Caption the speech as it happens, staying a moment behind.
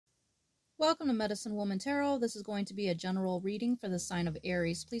Welcome to Medicine Woman Tarot. This is going to be a general reading for the sign of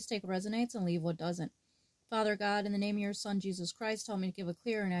Aries. Please take what resonates and leave what doesn't. Father God, in the name of your Son, Jesus Christ, help me to give a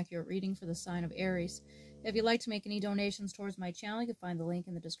clear and accurate reading for the sign of Aries. If you'd like to make any donations towards my channel, you can find the link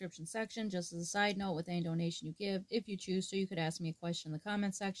in the description section. Just as a side note, with any donation you give, if you choose to, you could ask me a question in the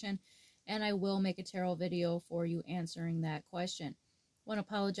comment section, and I will make a tarot video for you answering that question. I want to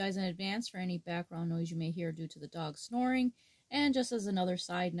apologize in advance for any background noise you may hear due to the dog snoring. And just as another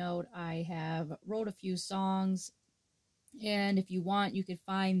side note, I have wrote a few songs, and if you want, you could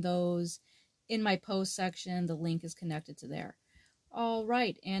find those in my post section. The link is connected to there. All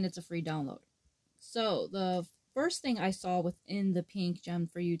right, and it's a free download. So the first thing I saw within the pink gem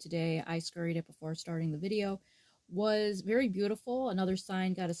for you today, I scurried it before starting the video, was very beautiful. Another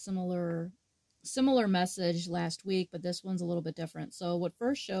sign got a similar message last week, but this one's a little bit different. So what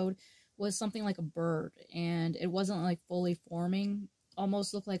first showed was something like a bird, and it wasn't like fully forming,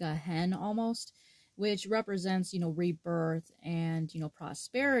 almost looked like a hen almost, which represents, rebirth and,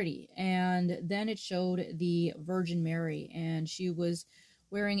 prosperity. And then it showed the Virgin Mary, and she was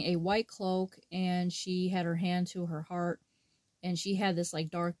wearing a white cloak, and she had her hand to her heart, and she had this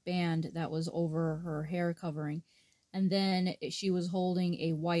like dark band that was over her hair covering. And then she was holding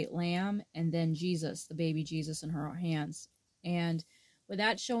a white lamb, and then Jesus, the baby Jesus, in her hands. And with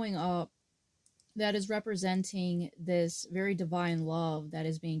that showing up, that is representing this very divine love that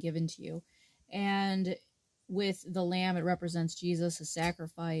is being given to you. And with the lamb, it represents Jesus, his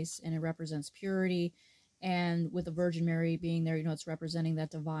sacrifice, and it represents purity. And with the Virgin Mary being there, it's representing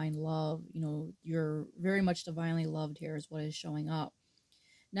that divine love. You're very much divinely loved here is what is showing up.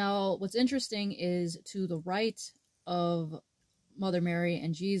 Now, what's interesting is to the right of Mother Mary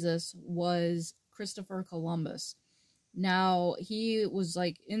and Jesus was Christopher Columbus. Now, he was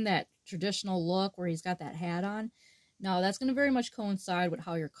like in that traditional look where he's got that hat on. Now, that's going to very much coincide with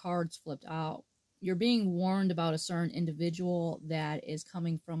how your cards flipped out. You're being warned about a certain individual that is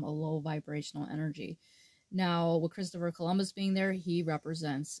coming from a low vibrational energy. Now, with Christopher Columbus being there, he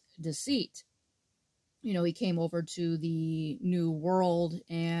represents deceit. He came over to the New World,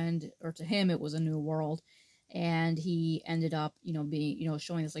 or to him, it was a new world. And he ended up, being,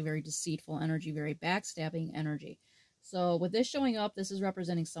 showing this like very deceitful energy, very backstabbing energy. So with this showing up, this is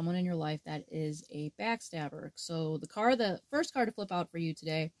representing someone in your life that is a backstabber. So the first card to flip out for you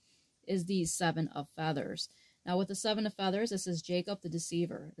today is the Seven of Feathers. Now with the Seven of Feathers, this is Jacob the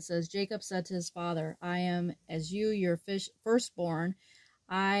deceiver. It says, Jacob said to his father, I am as you, your firstborn.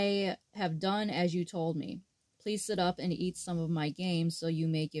 I have done as you told me. Please sit up and eat some of my game so you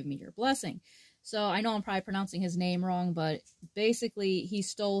may give me your blessing. So I know I'm probably pronouncing his name wrong, but basically he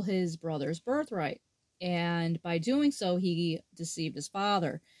stole his brother's birthright. And by doing so, he deceived his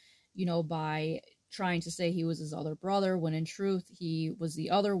father, by trying to say he was his other brother, when in truth, he was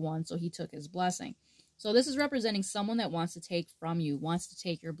the other one, so he took his blessing. So this is representing someone that wants to take from you, wants to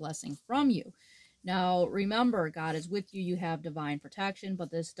take your blessing from you. Now, remember, God is with you. You have divine protection,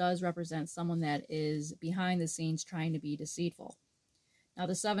 but this does represent someone that is behind the scenes trying to be deceitful. Now,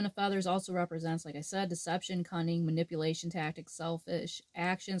 the Seven of Feathers also represents, like I said, deception, cunning, manipulation tactics, selfish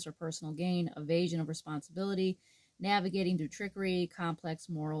actions for personal gain, evasion of responsibility, navigating through trickery, complex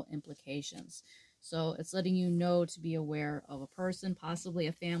moral implications. So it's letting you know to be aware of a person, possibly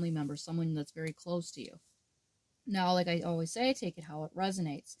a family member, someone that's very close to you. Now, like I always say, take it how it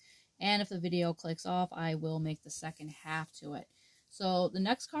resonates. And if the video clicks off, I will make the second half to it. So the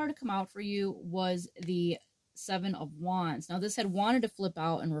next card to come out for you was the Seven of Wands. Now this had wanted to flip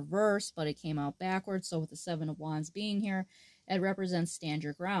out in reverse, but it came out backwards. So with the Seven of Wands being here, it represents stand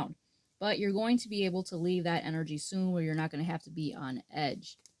your ground. But you're going to be able to leave that energy soon where you're not going to have to be on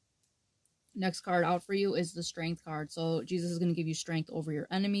edge. Next card out for you is the Strength card. So Jesus is going to give you strength over your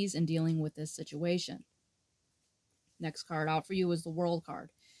enemies in dealing with this situation. Next card out for you is the World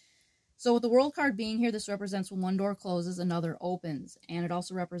card. So with the World card being here, this represents when one door closes, another opens. And it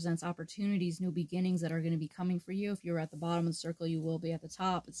also represents opportunities, new beginnings that are going to be coming for you. If you're at the bottom of the circle, you will be at the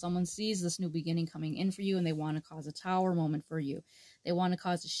top. If someone sees this new beginning coming in for you and they want to cause a tower moment for you, they want to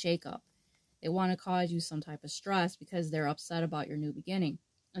cause a shakeup. They want to cause you some type of stress because they're upset about your new beginning.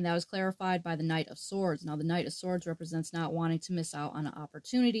 And that was clarified by the Knight of Swords. Now, the Knight of Swords represents not wanting to miss out on an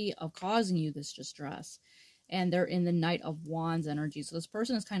opportunity of causing you this distress. And they're in the Knight of Wands energy. So this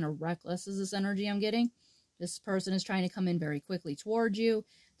person is kind of reckless, is this energy I'm getting. This person is trying to come in very quickly towards you.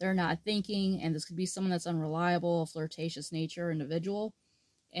 They're not thinking, and this could be someone that's unreliable, a flirtatious nature individual.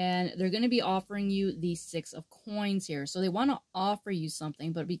 And they're going to be offering you the Six of Coins here. So they want to offer you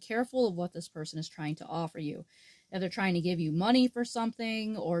something, but be careful of what this person is trying to offer you. If they're trying to give you money for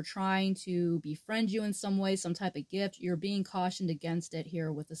something or trying to befriend you in some way, some type of gift, you're being cautioned against it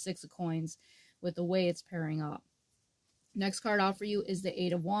here with the Six of Coins, with the way it's pairing up. Next card out for you is the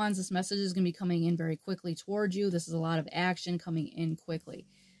Eight of Wands. This message is going to be coming in very quickly towards you. This is a lot of action coming in quickly.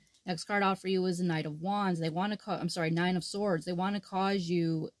 Next card out for you is the Knight of Wands. They want to, Nine of Swords. They want to cause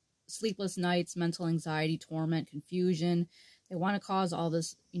you sleepless nights, mental anxiety, torment, confusion. They want to cause all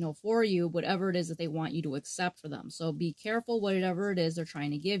this, for you, whatever it is that they want you to accept for them. So be careful whatever it is they're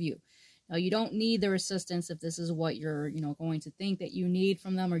trying to give you. Now, you don't need their assistance if this is what you're, going to think that you need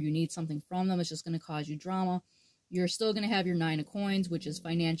from them, or you need something from them. It's just going to cause you drama. You're still going to have your Nine of Coins, which is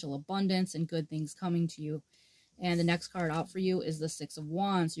financial abundance and good things coming to you. And the next card out for you is the Six of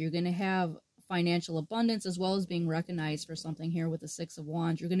Wands. So you're going to have financial abundance as well as being recognized for something here with the Six of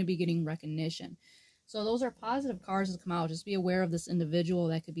Wands. You're going to be getting recognition. So those are positive cards that come out. Just be aware of this individual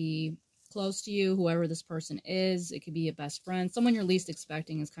that could be close to you, whoever this person is. It could be a best friend. Someone you're least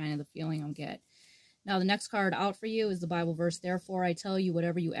expecting is kind of the feeling I'm getting. Now, the next card out for you is the Bible verse, "Therefore I tell you,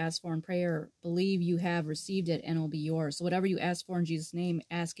 whatever you ask for in prayer, believe you have received it and it will be yours." So whatever you ask for in Jesus' name,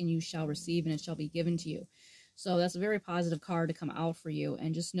 ask and you shall receive, and it shall be given to you. So that's a very positive card to come out for you.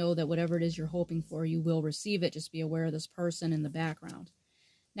 And just know that whatever it is you're hoping for, you will receive it. Just be aware of this person in the background.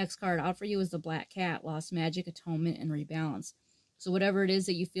 Next card out for you is the Black Cat, "Lost magic, atonement, and rebalance." So whatever it is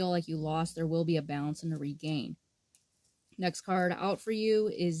that you feel like you lost, there will be a balance and a regain. Next card out for you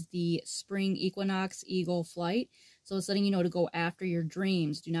is the Spring Equinox, Eagle Flight. So it's letting you know to go after your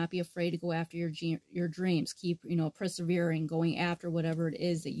dreams. Do not be afraid to go after your dreams. Keep, persevering, going after whatever it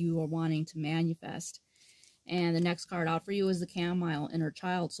is that you are wanting to manifest. And the next card out for you is the Chamomile, Inner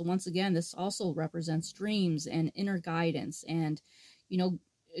Child. So once again, this also represents dreams and inner guidance and,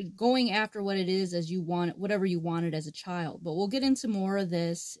 going after what it is as you want, whatever you wanted as a child. But we'll get into more of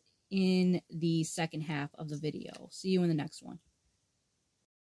this in the second half of the video. See you in the next one.